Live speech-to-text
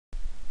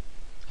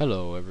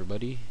Hello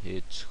everybody,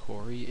 it's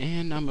Corey,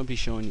 and I'm going to be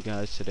showing you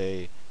guys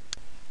today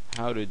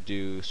how to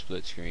do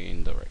split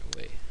screen the right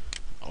way.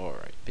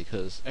 Alright,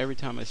 because every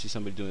time I see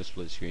somebody doing a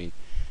split screen,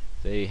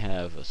 they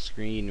have a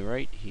screen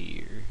right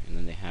here, and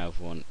then they have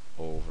one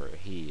over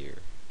here,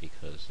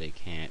 because they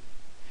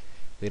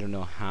don't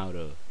know how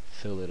to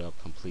fill it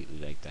up completely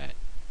like that.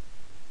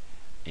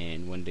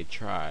 And when they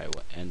try,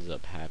 what ends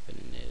up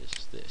happening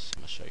is this.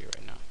 I'm going to show you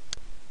right now.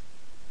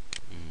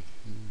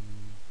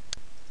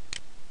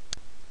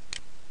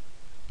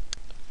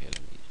 Okay,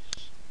 let me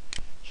just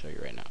show you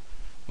right now.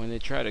 When they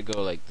try to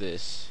go like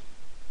this,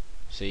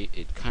 see,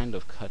 it kind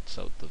of cuts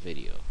out the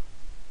video,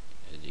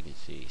 as you can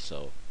see.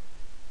 So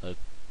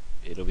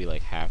it'll be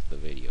like half the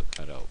video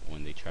cut out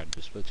when they try to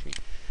do split screen.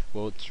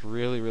 Well, it's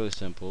really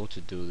simple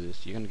to do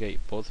this. You're gonna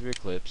get both of your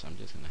clips. I'm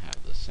just gonna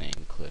have the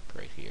same clip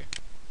right here,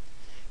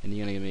 and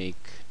you're gonna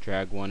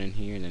drag one in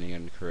here, and then you're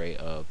gonna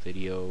create a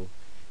video,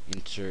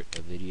 insert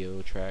a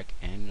video track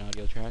and an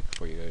audio track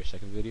for your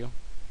second video,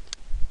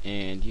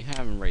 and you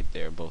have them right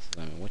there, both of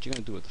them. And what you're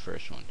gonna do with the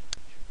first one?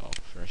 Oh,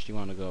 first you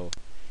want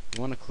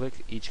to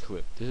click each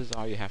clip. This is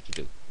all you have to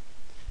do.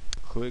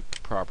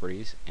 Click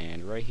properties,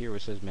 and right here where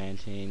it says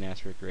maintain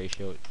aspect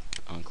ratio,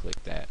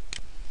 unclick that,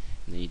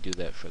 and then you do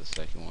that for the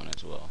second one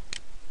as well.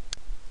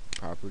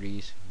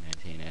 Properties,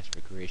 maintain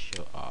aspect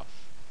ratio,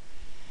 off.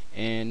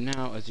 And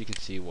now, as you can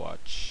see,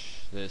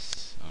 watch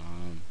this.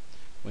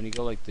 When you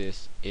go like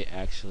this, it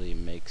actually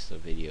makes the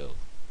video,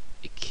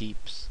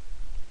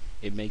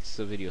 it makes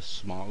the video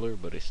smaller,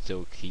 but it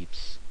still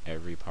keeps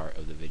every part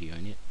of the video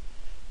in it.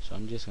 So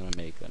I'm just gonna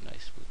make a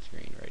nice split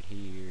screen right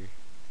here,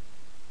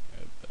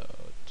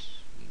 about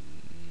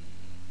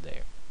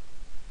there.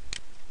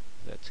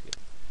 That's good.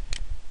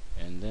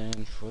 And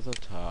then for the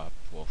top,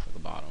 well, for the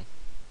bottom,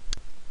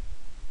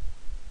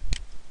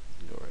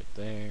 go right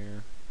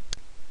there.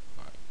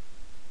 Alright,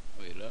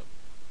 wait up.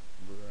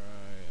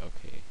 Right,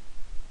 okay.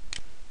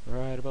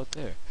 Right about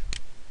there.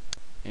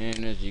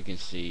 And as you can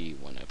see,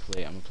 when I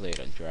play, I'm gonna play it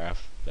on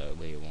draft. That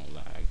way it won't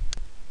lag.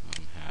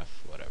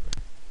 Half, whatever.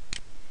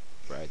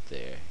 Right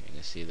there. You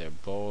can see they're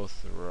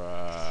both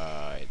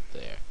right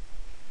there.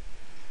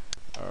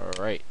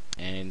 Alright,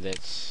 and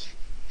that's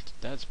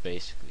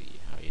basically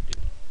how you do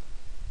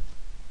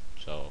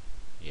it. So,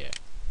 yeah.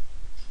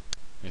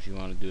 If you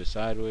want to do it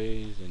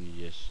sideways, then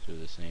you just do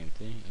the same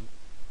thing.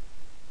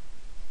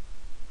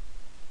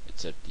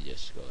 Except you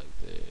just go like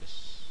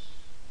this.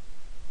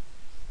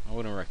 I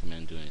wouldn't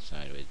recommend doing it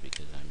sideways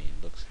because, I mean,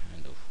 it looks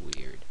kind of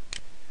weird.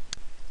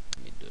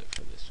 Let me do it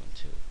for this one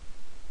too.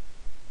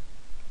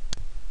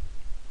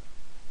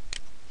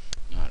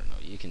 I don't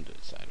know, you can do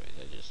it sideways,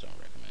 I just don't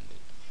recommend it.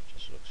 It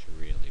just looks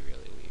really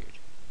weird.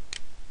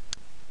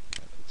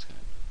 That looks kind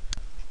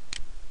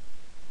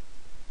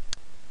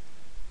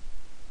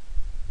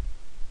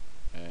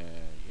of...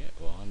 yeah,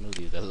 well, I'm gonna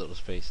leave that little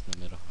space in the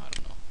middle, I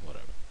don't know,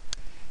 whatever.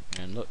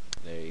 And look,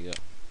 there you go.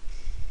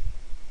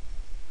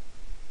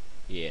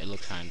 Yeah, it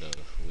looks kind of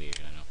weird,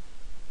 I know.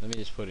 Let me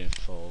just put in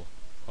full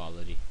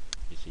quality,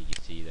 just so you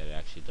can see that it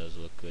actually does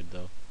look good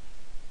though.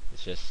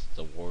 It's just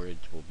the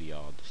words will be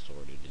all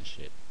distorted and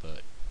shit,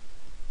 but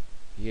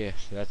yeah,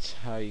 that's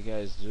how you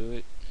guys do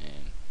it,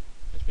 and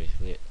that's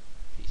basically it.